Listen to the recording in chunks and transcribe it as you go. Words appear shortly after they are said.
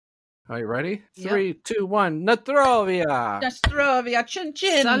Are you ready? Yep. 3, 2, 1. Natrovia! Nastrovia, chin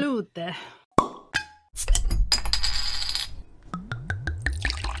chin. Salute.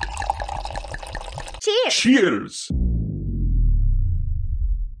 Cheers! Cheers!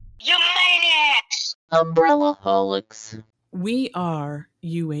 You maniacs! Umbrella holics. We are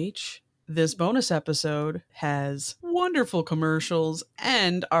UH. This bonus episode has wonderful commercials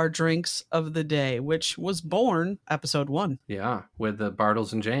and our drinks of the day, which was born episode 1 Yeah, with the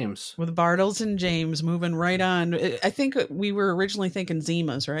Bartles and James. with Bartles and James moving right on. I think we were originally thinking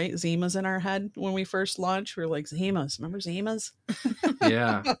Zimas, right? Zimas in our head when we first launched. We were like, Zimas. Remember Zimas?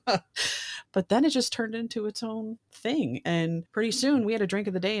 Yeah. But then it just turned into its own thing. And pretty soon we had a drink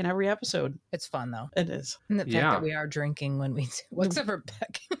of the day in every episode. It's fun though. It is. And the fact Yeah. that we are drinking when we well, except for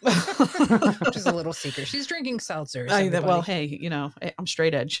Beck. Which is a little secret. She's drinking seltzers. Well, hey, you know, I'm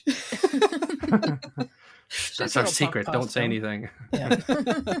straight edge. That's our secret. Don't say anything. Yeah.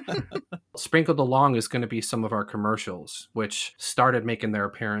 Sprinkled along is going to be some of our commercials, which started making their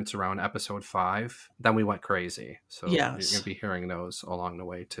appearance around episode 5. Then we went crazy. So you're going Yes. to be hearing those along the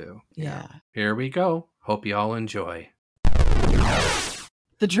way too. Yeah. Here we go. Hope you all enjoy.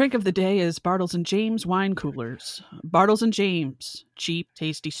 The drink of the day is Bartles and James wine coolers. Bartles and James, cheap,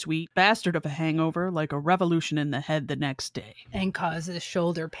 tasty, sweet, bastard of a hangover, like a revolution in the head the next day. And causes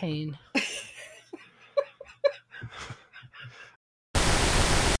shoulder pain.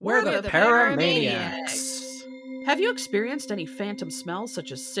 We're the Paramaniacs. Have you experienced any phantom smells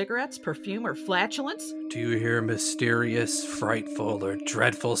such as cigarettes, perfume, or flatulence? Do you hear mysterious, frightful, or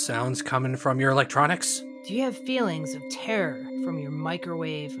dreadful sounds coming from your electronics? Do you have feelings of terror from your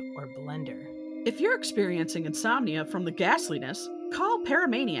microwave or blender? If you're experiencing insomnia from the ghastliness, call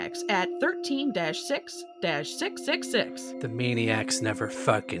Paramaniacs at 13-6-666. The maniacs never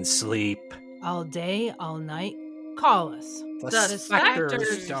fucking sleep. All day, all night, call us. The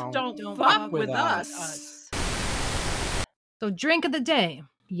specters don't fuck with us. So drink of the day,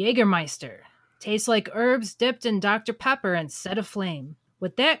 Jägermeister. Tastes like herbs dipped in Dr. Pepper and set aflame.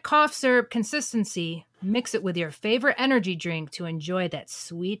 With that cough syrup consistency, mix it with your favorite energy drink to enjoy that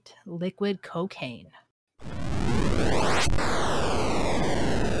sweet liquid cocaine.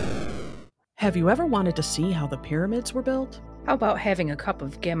 Have you ever wanted to see how the pyramids were built? How about having a cup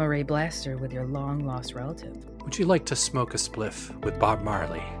of Gamma Ray Blaster with your long-lost relative? Would you like to smoke a spliff with Bob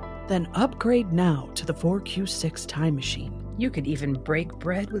Marley? Then upgrade now to the 4Q6 Time Machine. You could even break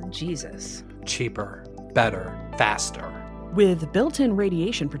bread with Jesus. Cheaper, better, faster. With built-in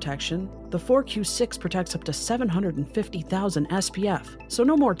radiation protection, the 4Q6 protects up to 750,000 SPF, so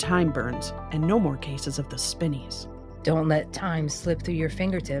no more time burns and no more cases of the spinnies. Don't let time slip through your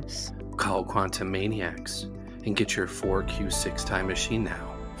fingertips. Call Quantum Maniacs and get your 4Q6 time machine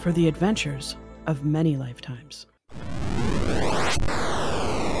now. For the adventures of many lifetimes.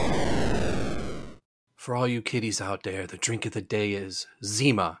 For all you kiddies out there, the drink of the day is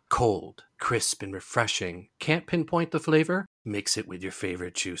Zima. Cold, crisp, and refreshing. Can't pinpoint the flavor? Mix it with your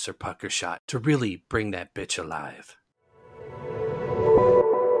favorite juice or pucker shot to really bring that bitch alive.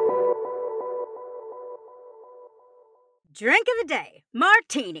 Drink of the day,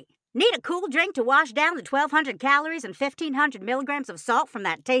 Martini. Need a cool drink to wash down the 1,200 calories and 1,500 milligrams of salt from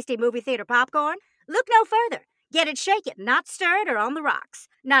that tasty movie theater popcorn? Look no further. Get it shaken, not stirred or on the rocks.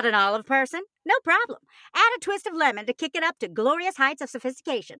 Not an olive person? No problem. Add a twist of lemon to kick it up to glorious heights of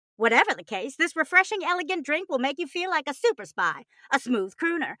sophistication. Whatever the case, this refreshing, elegant drink will make you feel like a super spy, a smooth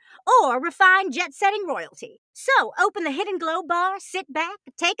crooner, or refined jet-setting royalty. So, open the Hidden Globe bar, sit back,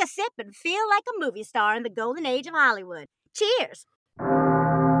 take a sip, and feel like a movie star in the golden age of Hollywood. Cheers!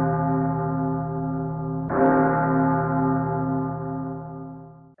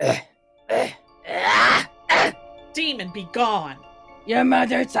 Demon, be gone! Your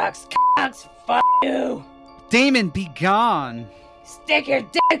mother sucks cocks. Fuck you. Damon, be gone! Stick your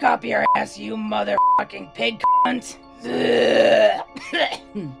dick up your ass, you motherfucking pig cunt.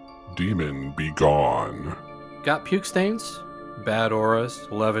 Demon, be gone. Got puke stains? Bad auras?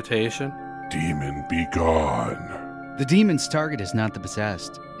 Levitation? Demon, be gone. The demon's target is not the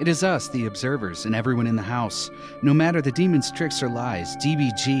possessed. It is us, the observers, and everyone in the house. No matter the demon's tricks or lies,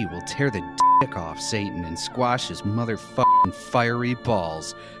 DBG will tear the dick off Satan and squash his motherfucking fiery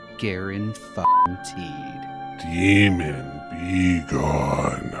balls. Guaranteed. Demon, be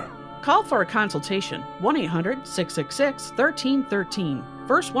gone. Call for a consultation. 1-800-666-1313.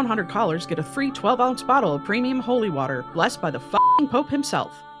 First 100 callers get a free 12-ounce bottle of premium holy water, blessed by the f***ing Pope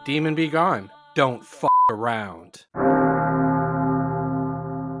himself. Demon be gone. Don't f*** around.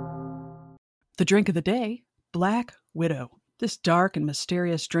 The drink of the day, Black Widow. This dark and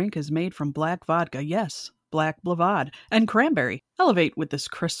mysterious drink is made from black vodka, yes, black blavade, and cranberry. Elevate with this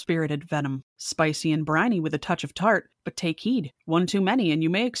crisp-spirited venom. Spicy and briny with a touch of tart, but take heed. One too many and you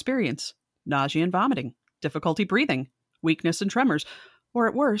may experience nausea and vomiting, difficulty breathing, weakness and tremors, or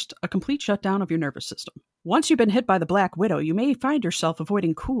at worst, a complete shutdown of your nervous system. Once you've been hit by the Black Widow, you may find yourself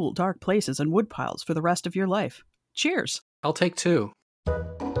avoiding cool, dark places and woodpiles for the rest of your life. Cheers! I'll take 2.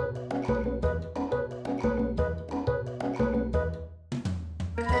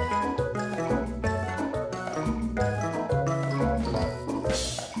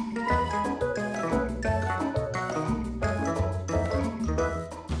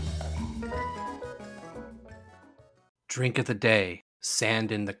 Drink of the day,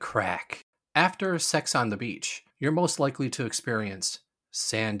 sand in the crack. After sex on the beach, you're most likely to experience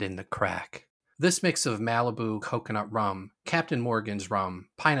sand in the crack. This mix of Malibu coconut rum, Captain Morgan's rum,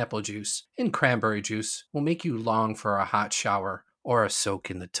 pineapple juice, and cranberry juice will make you long for a hot shower or a soak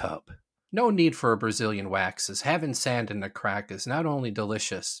in the tub. No need for a Brazilian wax, as having sand in the crack is not only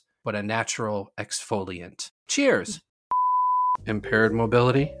delicious, but a natural exfoliant. Cheers! Impaired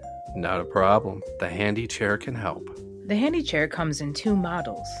mobility? Not a problem. The handy chair can help. The handy chair comes in 2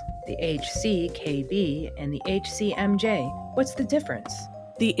 models, the HC-KB and the HC-MJ. What's the difference?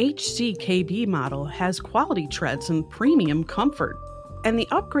 The HC-KB model has quality treads and premium comfort, and the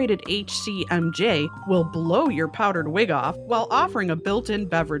upgraded HC-MJ will blow your powdered wig off while offering a built-in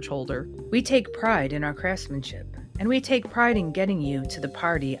beverage holder. We take pride in our craftsmanship, and we take pride in getting you to the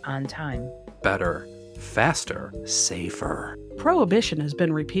party on time. Better, faster, safer. Prohibition has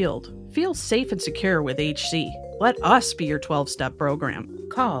been repealed. Feel safe and secure with HC. Let us be your 12-step program.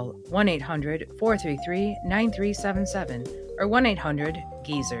 Call 1-800-433-9377 or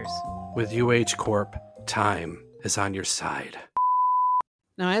 1-800-GEEZERS. With UH Corp, time is on your side.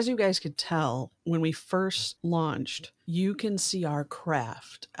 Now, as you guys could tell, when we first launched, you can see our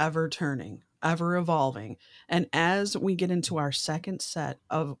craft ever turning, ever evolving. And as we get into our second set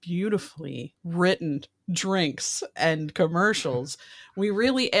of beautifully written drinks and commercials, we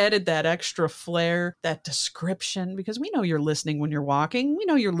really added that extra flair, that description, because we know you're listening when you're walking. We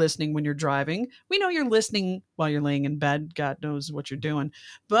know you're listening when you're driving. We know you're listening while you're laying in bed. God knows what you're doing.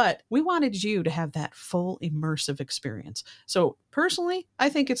 But we wanted you to have that full immersive experience. So personally, I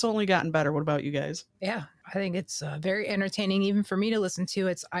think it's only gotten better. What about you guys? Yeah, I think it's very entertaining, even for me to listen to.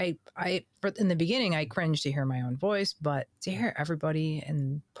 It's in the beginning, I cringed to hear my own voice, but to hear everybody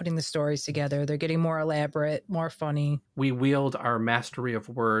and putting the stories together, they're getting more elaborate, more funny. We wield our mastery of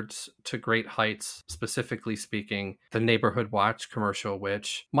words to great heights, specifically speaking, the Neighborhood Watch commercial,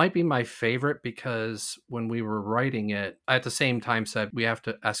 which might be my favorite because when we were writing it, I at the same time said we have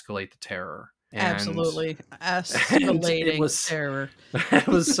to escalate the terror. Absolutely. Escalating terror. It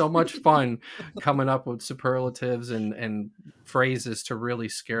was so much fun coming up with superlatives and phrases to really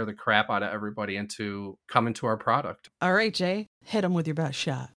scare the crap out of everybody into coming to our product. All right, Jay, hit them with your best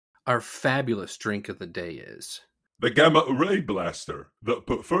shot. Our fabulous drink of the day is The Gamma Ray Blaster, the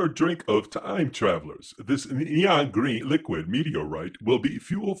preferred drink of time travelers. This neon green liquid meteorite will be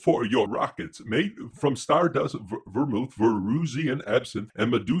fuel for your rockets, made from stardust, vermouth, Verusian absinthe,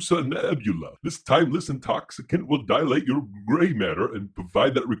 and Medusa Nebula. This timeless intoxicant will dilate your gray matter and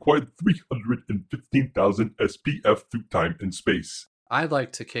provide that required 315,000 SPF through time and space. I'd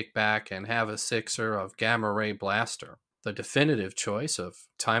like to kick back and have a sixer of Gamma Ray Blaster, the definitive choice of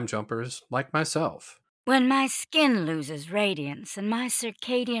time jumpers like myself. When my skin loses radiance and my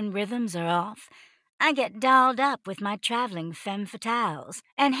circadian rhythms are off, I get dolled up with my traveling femme fatales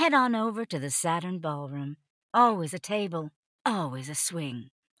and head on over to the Saturn Ballroom. Always a table, always a swing,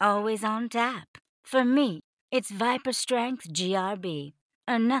 always on tap. For me, it's Viper Strength GRB,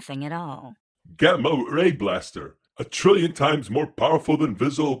 or nothing at all. Gamma Ray Blaster, 1 trillion times more powerful than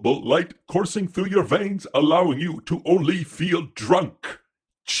visible light coursing through your veins, allowing you to only feel drunk.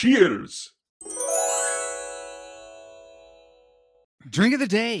 Cheers! Drink of the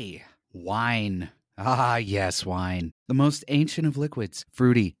day, wine. Ah, yes, wine. The most ancient of liquids,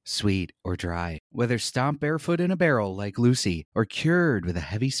 fruity, sweet, or dry. Whether stomped barefoot in a barrel like Lucy, or cured with a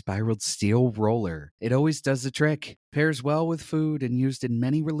heavy spiraled steel roller, it always does the trick. Pairs well with food and used in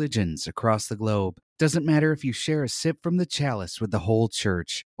many religions across the globe. Doesn't matter if you share a sip from the chalice with the whole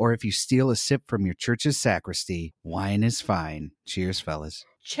church, or if you steal a sip from your church's sacristy, wine is fine. Cheers, fellas.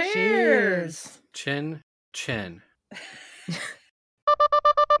 Cheers! Chin, chin.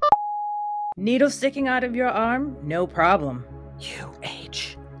 Needle sticking out of your arm? No problem.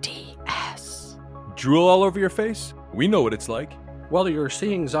 UHDS. Drool all over your face? We know what it's like. Whether you're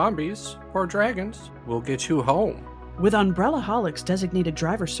seeing zombies or dragons, we'll get you home. With Umbrellaholics designated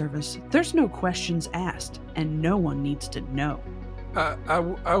driver service, there's no questions asked, and no one needs to know.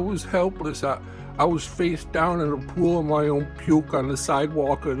 I was helpless. I I was face down in a pool of my own puke on the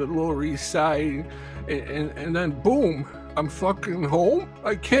sidewalk of the Lower East Side, and then boom, I'm fucking home?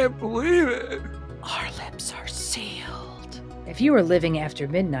 I can't believe it. Our lips are sealed. If you are living after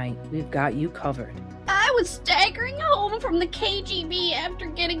midnight, we've got you covered. I was staggering home from the KGB after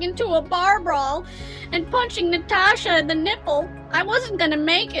getting into a bar brawl and punching Natasha in the nipple. I wasn't gonna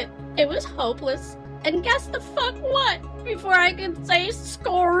make it. It was hopeless. And guess the fuck what? Before I could say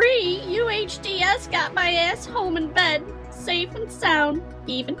scoree, UHDS got my ass home in bed, safe and sound,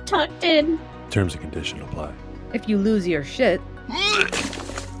 even tucked in. Terms and conditions apply. If you lose your shit,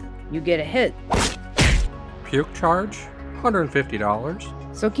 you get a hit. Puke charge?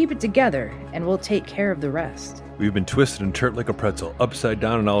 $150. So keep it together, and we'll take care of the rest. We've been twisted and turned like a pretzel, upside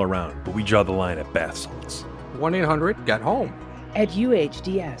down and all around, but we draw the line at bath salts. 1-800-GET-HOME. At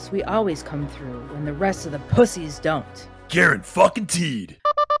UHDS, we always come through when the rest of the pussies don't. Guaranteed.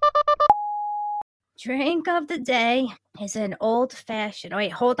 Drink of the day is an old-fashioned... Oh,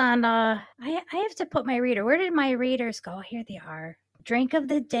 wait, hold on. I have to put my reader. Where did my readers go? Here they are. Drink of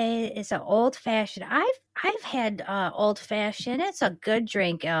the day is an old-fashioned. I've had old-fashioned. It's a good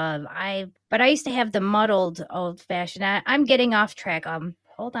drink. But I used to have the muddled old-fashioned. I'm getting off track.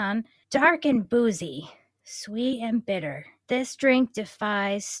 Hold on. Dark and boozy, sweet and bitter. This drink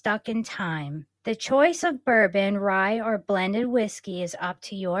defies stuck in time. The choice of bourbon, rye, or blended whiskey is up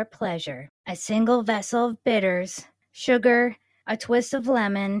to your pleasure. A single vessel of bitters, sugar, a twist of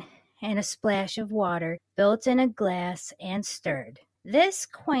lemon, and a splash of water, built in a glass and stirred. This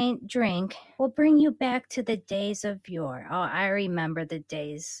quaint drink will bring you back to the days of yore. Oh, I remember the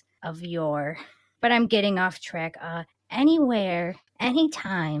days of yore. But I'm getting off track. Anywhere,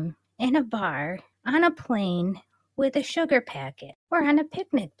 anytime, in a bar, on a plane, with a sugar packet, or on a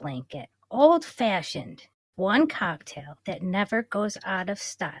picnic blanket. Old-fashioned. One cocktail that never goes out of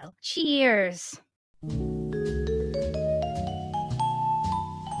style. Cheers!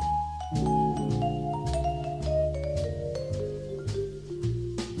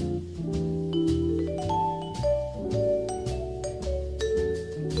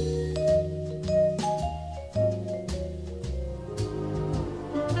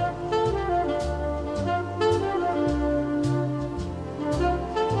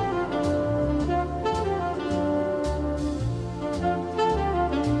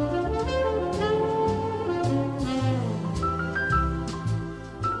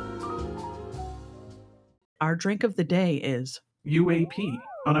 Our drink of the day is UAP,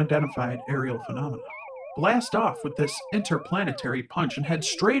 Unidentified Aerial Phenomena. Blast off with this interplanetary punch and head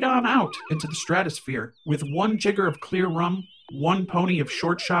straight on out into the stratosphere with 1 jigger of clear rum, 1 pony of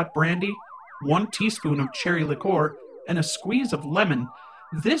short shot brandy, 1 teaspoon of cherry liqueur, and a squeeze of lemon.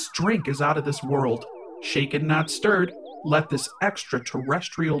 This drink is out of this world. Shaken, not stirred. Let this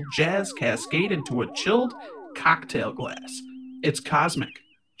extraterrestrial jazz cascade into a chilled cocktail glass. It's cosmic.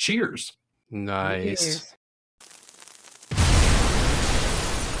 Cheers. Nice.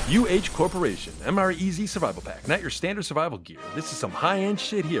 UH Corporation, MREZ Survival Pack. Not your standard survival gear. This is some high-end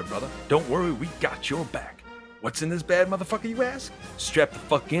shit here, brother. Don't worry, we got your back. What's in this bad motherfucker, you ask? Strap the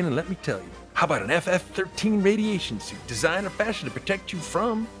fuck in and let me tell you. How about an FF-13 radiation suit designed or fashioned to protect you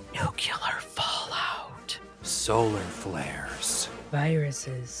from Nuclear fallout. Solar flares.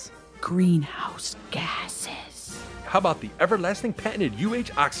 Viruses. Greenhouse gases. How about the everlasting patented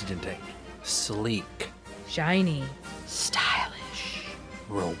UH oxygen tank? Sleek. Shiny. Stylish.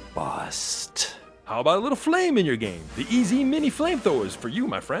 Robust. How about a little flame in your game? The EZ mini flamethrowers for you,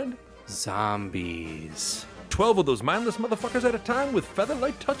 my friend. Zombies. 12 of those mindless motherfuckers at a time with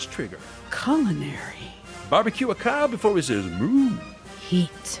Featherlight touch trigger. Culinary. Barbecue a cow before it says moo.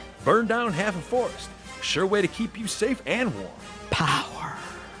 Heat. Burn down half a forest. Sure way to keep you safe and warm. Power.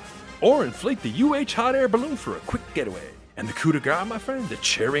 Or inflate the UH hot air balloon for a quick getaway. And the coup de grace, my friend, the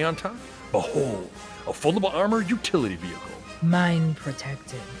cherry on top. Behold, a foldable armor utility vehicle. Mind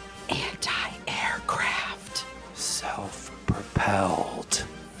protected. Anti-aircraft. Self-propelled.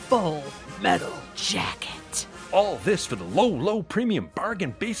 Full metal jacket. All this for the low premium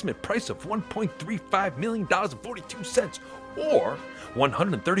bargain basement price of $1.35 million and 42 cents, or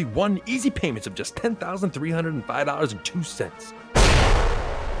 131 easy payments of just $10,305.02.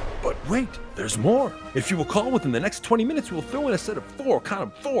 But wait, there's more. If you will call within the next 20 minutes, we'll throw in a set of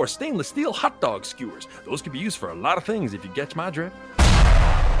 4 stainless steel hot dog skewers. Those could be used for a lot of things if you catch my drift.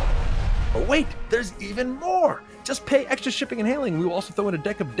 But wait, there's even more. Just pay extra shipping and handling. We will also throw in a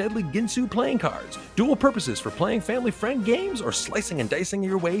deck of deadly Ginsu playing cards. Dual purposes for playing family friend games or slicing and dicing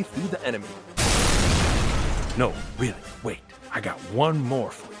your way through the enemy. No, really, wait. I got one more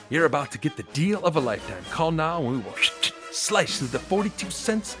for you. You're about to get the deal of a lifetime. Call now and we will sliced through the 42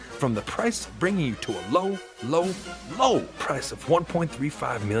 cents from the price, bringing you to a low, low, low price of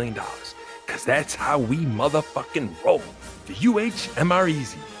 $1.35 million. Cause that's how we motherfucking roll. The UHMR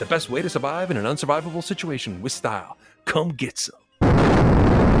Easy, the best way to survive in an unsurvivable situation with style. Come get some.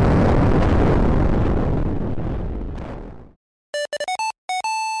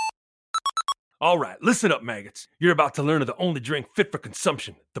 All right, listen up, maggots. You're about to learn of the only drink fit for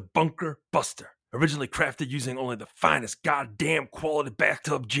consumption, the Bunker Buster. Originally crafted using only the finest goddamn quality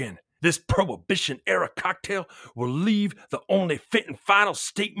bathtub gin. This Prohibition-era cocktail will leave the only fit and final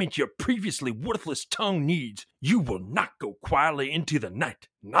statement your previously worthless tongue needs. You will not go quietly into the night.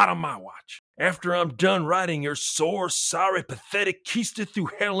 Not on my watch. After I'm done riding your sore, sorry, pathetic keister through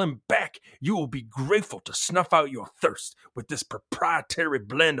hell and back, you will be grateful to snuff out your thirst with this proprietary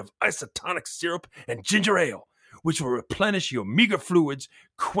blend of isotonic syrup and ginger ale, which will replenish your meager fluids,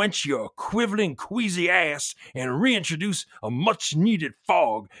 quench your quivering, queasy ass, and reintroduce a much-needed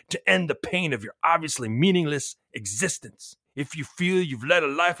fog to end the pain of your obviously meaningless existence. If you feel you've led a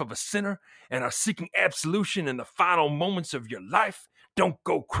life of a sinner and are seeking absolution in the final moments of your life, don't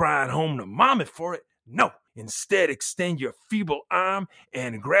go crying home to mommy for it. No. Instead, extend your feeble arm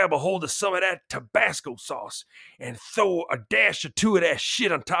and grab a hold of some of that Tabasco sauce and throw a dash or two of that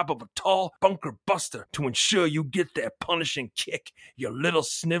shit on top of a tall Bunker Buster to ensure you get that punishing kick your little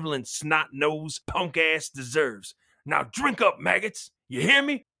sniveling snot-nosed punk ass deserves. Now drink up, maggots. You hear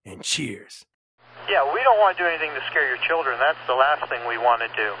me? And cheers. Yeah, we don't want to do anything to scare your children. That's the last thing we want to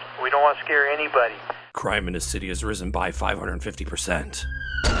do. We don't want to scare anybody. Crime in the city has risen by 550%.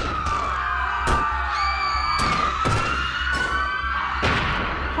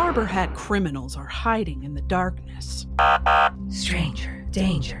 Harbor Hat criminals are hiding in the darkness. Stranger,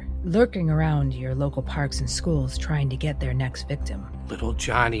 danger, lurking around your local parks and schools trying to get their next victim. Little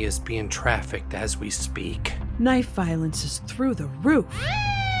Johnny is being trafficked as we speak. Knife violence is through the roof.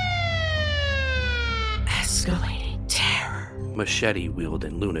 Escalating terror.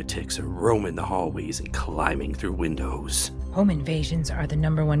 Machete-wielding lunatics are roaming the hallways and climbing through windows. Home invasions are the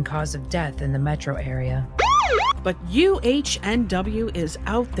 #1 cause of death in the metro area. But UHNW is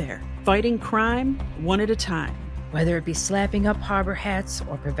out there, fighting crime one at a time. Whether it be slapping up harbor hats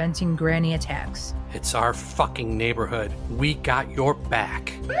or preventing granny attacks. It's our fucking neighborhood. We got your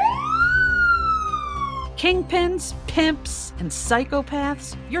back. Kingpins, pimps, and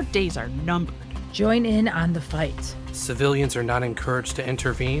psychopaths, your days are numbered. Join in on the fight. Civilians are not encouraged to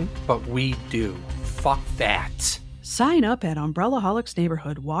intervene, but we do. Fuck that. Sign up at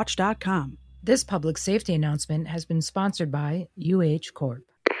UmbrellaHolicsNeighborhoodWatch.com. This public safety announcement has been sponsored by UH Corp.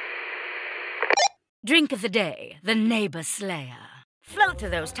 Drink of the day, the Neighbor Slayer. Float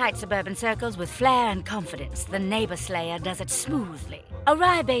through those tight suburban circles with flair and confidence. The Neighbor Slayer does it smoothly. A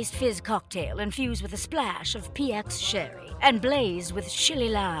rye-based fizz cocktail infused with a splash of PX sherry and blazed with chili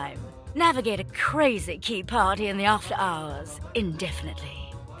lime. Navigate a crazy key party in the after hours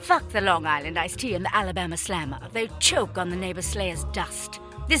indefinitely. Fuck the Long Island iced tea and the Alabama Slammer. They choke on the Neighbor Slayer's dust.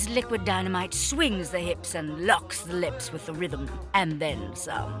 This liquid dynamite swings the hips and locks the lips with the rhythm, and then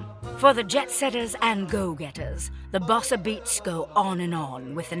some. For the jet setters and go-getters, the bossa beats go on and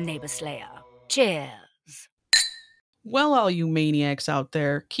on with the Neighbor Slayer. Cheers. Well, all you maniacs out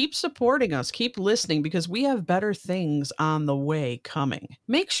there, keep supporting us, keep listening, because we have better things on the way coming.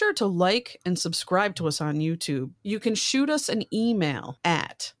 Make sure to like and subscribe to us on YouTube. You can shoot us an email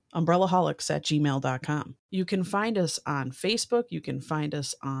at umbrellaholics@gmail.com. You can find us on Facebook. You can find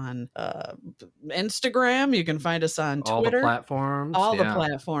us on Instagram. You can find us on Twitter. All the platforms. All the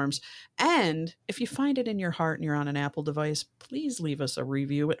platforms. And if you find it in your heart and you're on an Apple device, please leave us a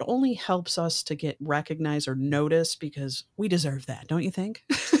review. It only helps us to get recognized or noticed because we deserve that, don't you think?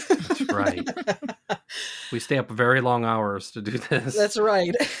 That's right. We stay up very long hours to do this. That's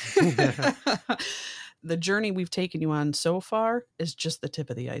right. The journey we've taken you on so far is just the tip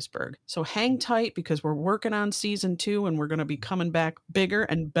of the iceberg. So hang tight because we're working on season 2 and we're going to be coming back bigger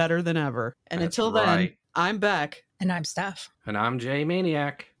and better than ever. And That's until right. then, I'm Beck. And I'm Steph. And I'm Jay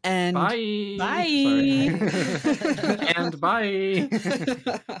Maniac. And bye. Bye. And bye.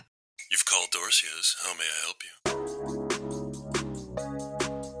 You've called Dorcia's. How may I help you?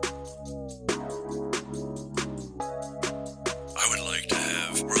 I would like to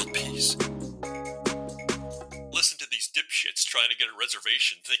have world peace. Listen to these dipshits trying to get a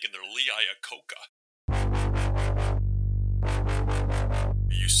reservation thinking they're Lee Iacocca.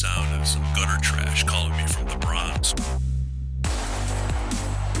 You sound of some gutter trash calling me from the Bronx.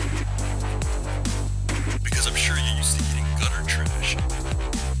 Because I'm sure you're used to eating gutter trash.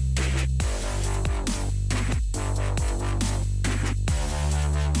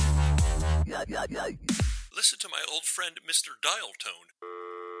 Listen to my old friend Mr. Dial Tone.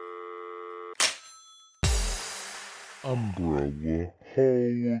 Umbrella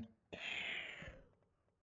Hulk.